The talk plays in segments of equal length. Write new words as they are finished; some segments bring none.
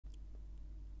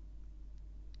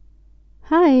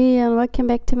Hi and welcome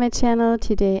back to my channel.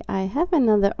 Today I have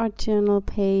another art journal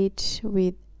page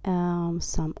with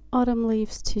some autumn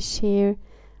leaves to share.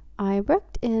 I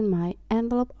worked in my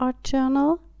envelope art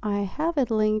journal. I have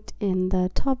it linked in the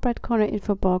top right corner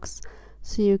info box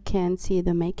so you can see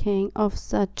the making of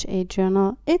such a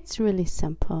journal. It's really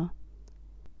simple.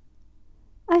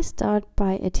 I start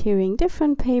by adhering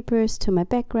different papers to my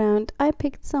background. I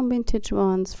picked some vintage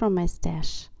ones from my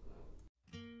stash.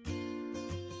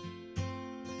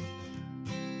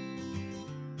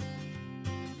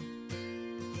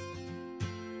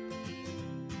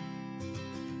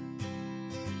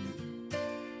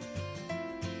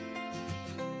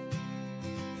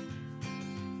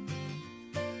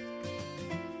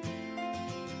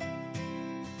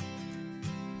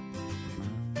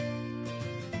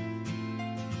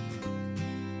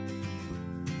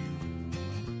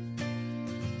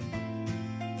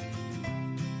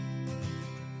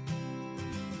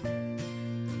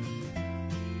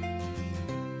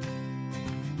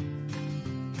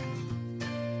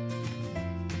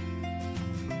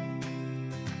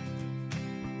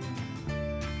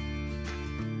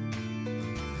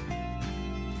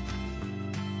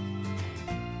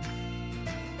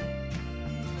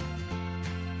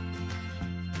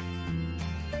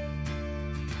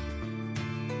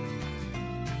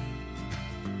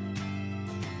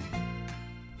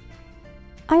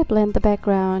 I blend the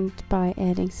background by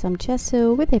adding some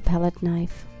gesso with a palette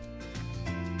knife.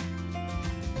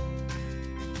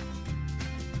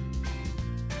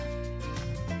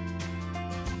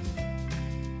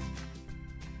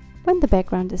 When the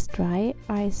background is dry,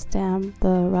 I stamp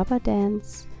the Rubber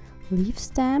Dance leaf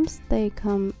stamps. They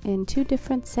come in two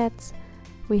different sets.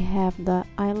 We have the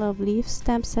I Love Leaves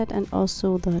stamp set and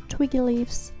also the Twiggy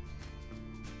Leaves.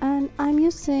 And I'm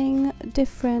using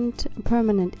different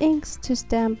permanent inks to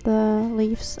stamp the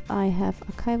leaves. I have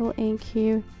Archival ink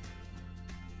here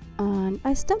and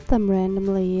I stamp them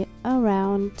randomly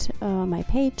around my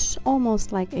page,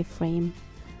 almost like a frame.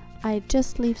 I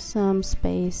just leave some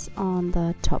space on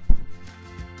the top.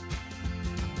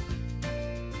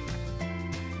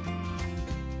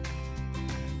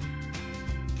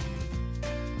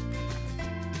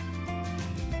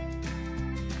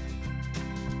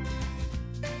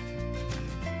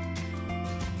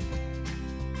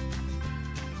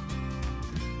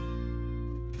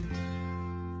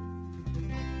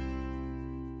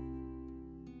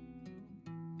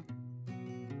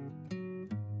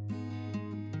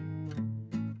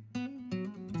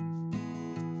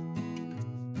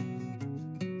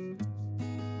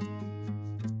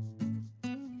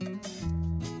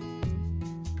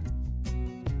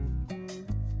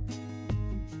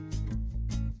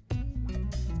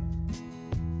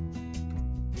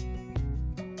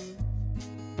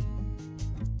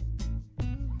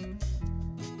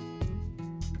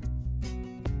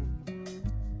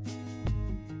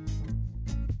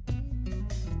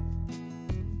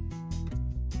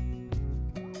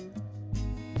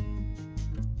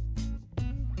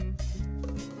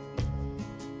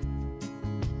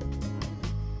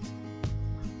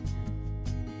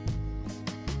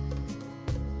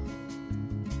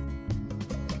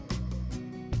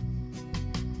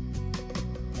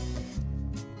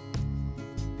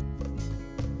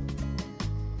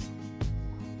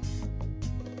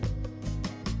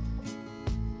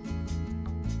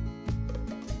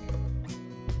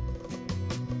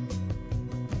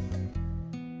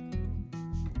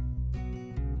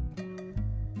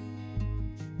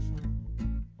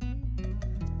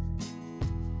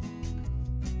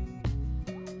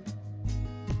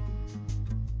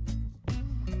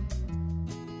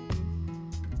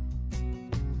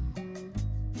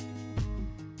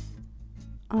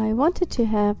 I wanted to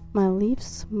have my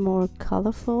leaves more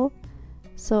colorful,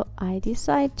 so I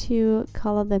decided to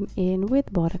color them in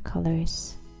with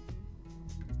watercolors.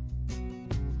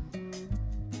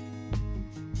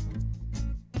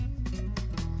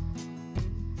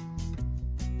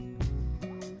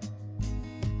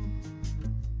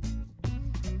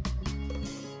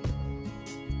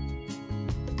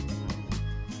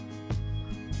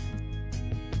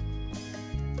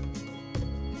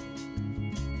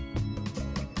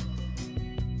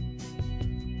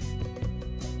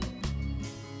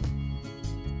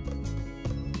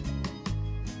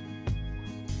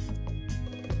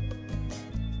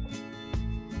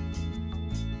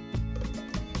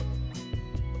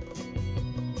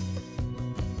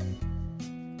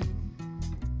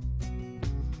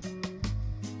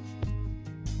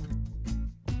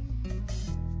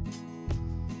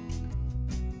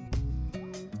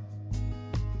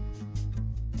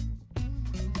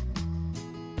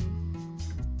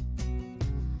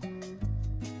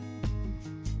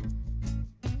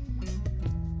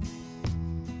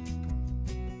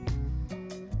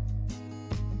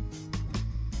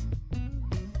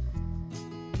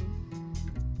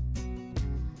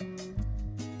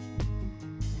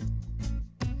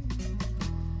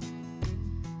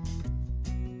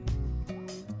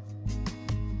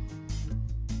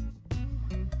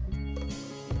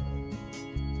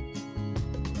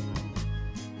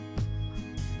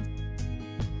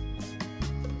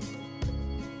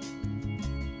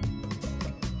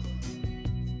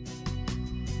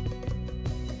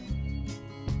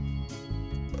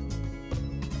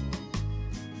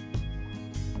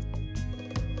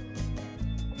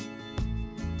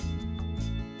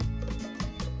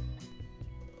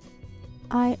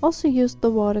 I also used the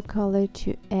watercolor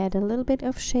to add a little bit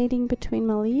of shading between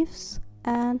my leaves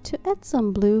and to add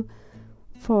some blue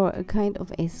for a kind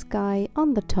of a sky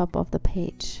on the top of the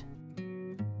page.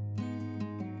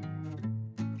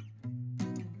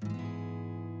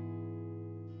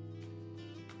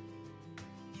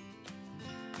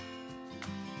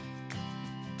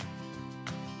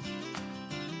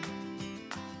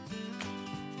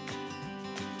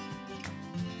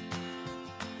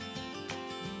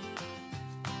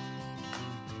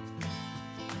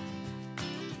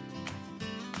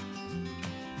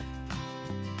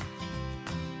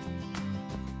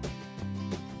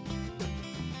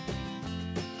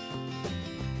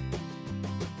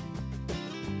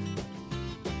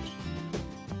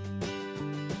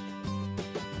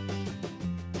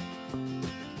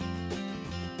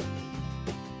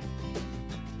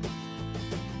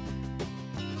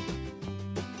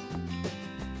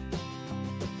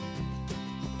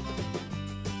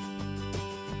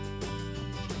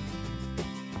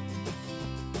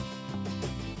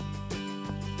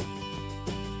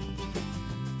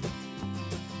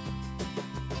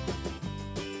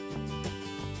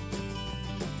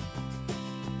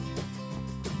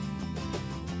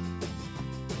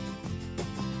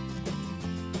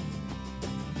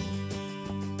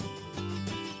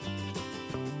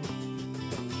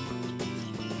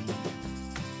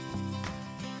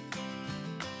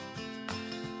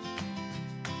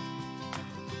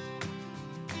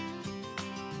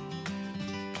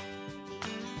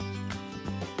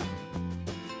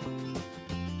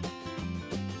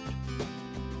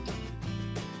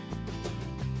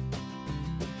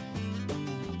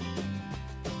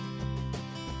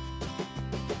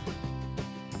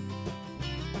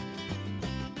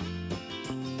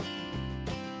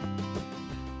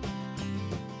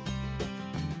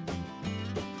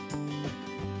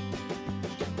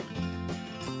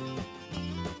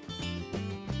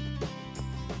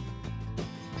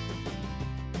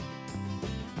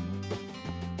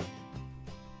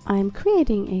 I'm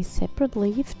creating a separate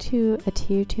leaf to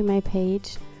adhere to my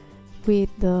page with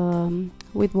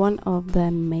one of the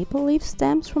maple leaf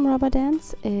stamps from Rubber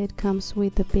Dance. It comes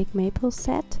with the big maple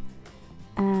set,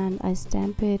 and I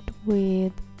stamp it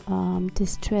with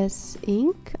distress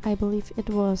ink. I believe it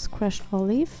was crushed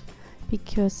olive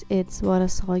because it's water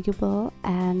soluble,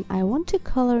 and I want to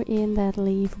color in that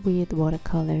leaf with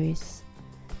watercolors.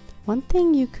 One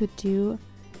thing you could do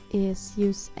is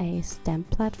use a stamp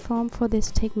platform for this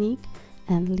technique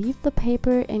and leave the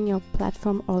paper in your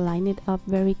platform or line it up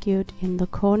very good in the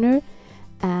corner,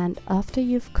 and after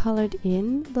you've colored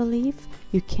in the leaf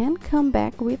you can come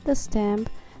back with the stamp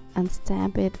and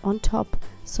stamp it on top,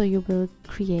 so you will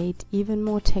create even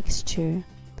more texture.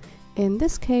 In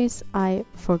this case I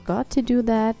forgot to do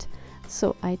that,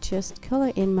 so I just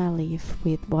color in my leaf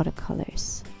with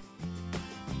watercolors.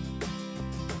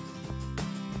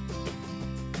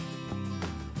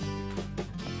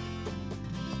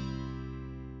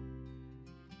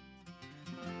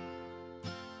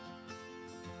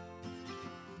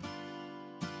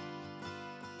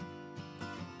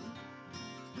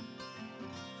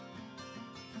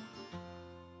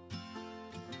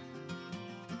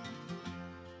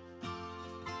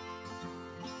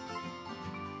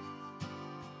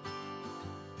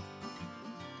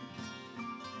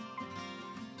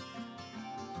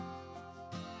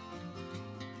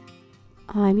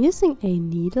 I'm using a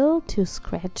needle to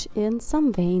scratch in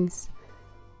some veins,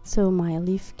 so my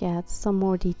leaf gets some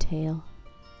more detail.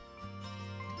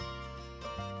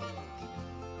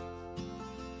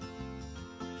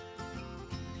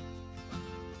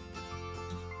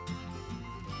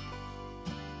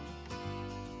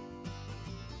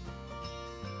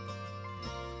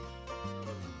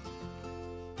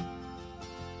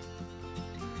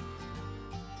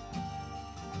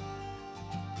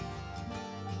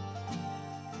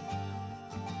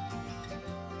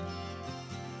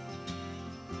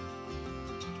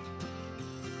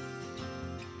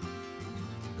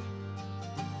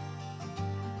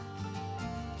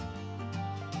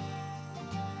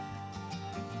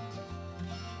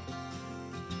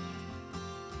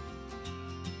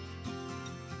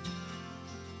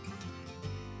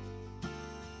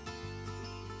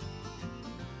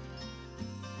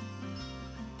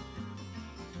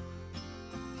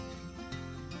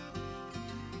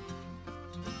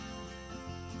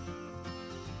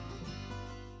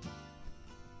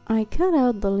 I cut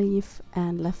out the leaf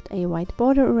and left a white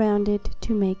border around it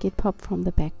to make it pop from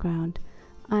the background.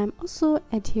 I'm also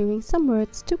adhering some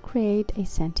words to create a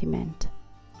sentiment.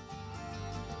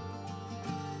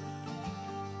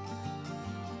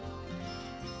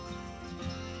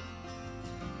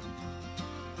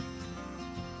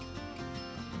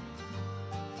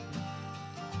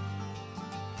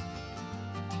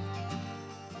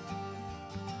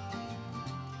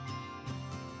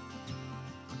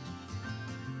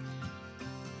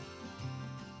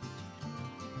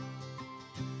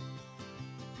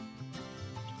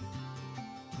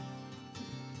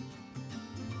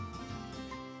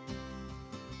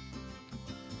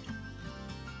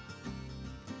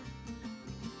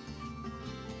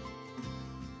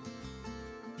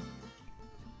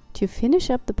 To finish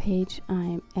up the page,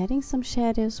 I'm adding some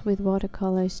shadows with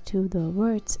watercolors to the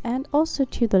words and also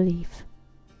to the leaf.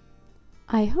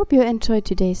 I hope you enjoyed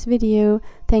today's video.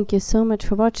 Thank you so much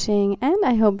for watching, and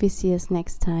I hope we see us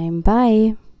next time.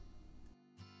 Bye!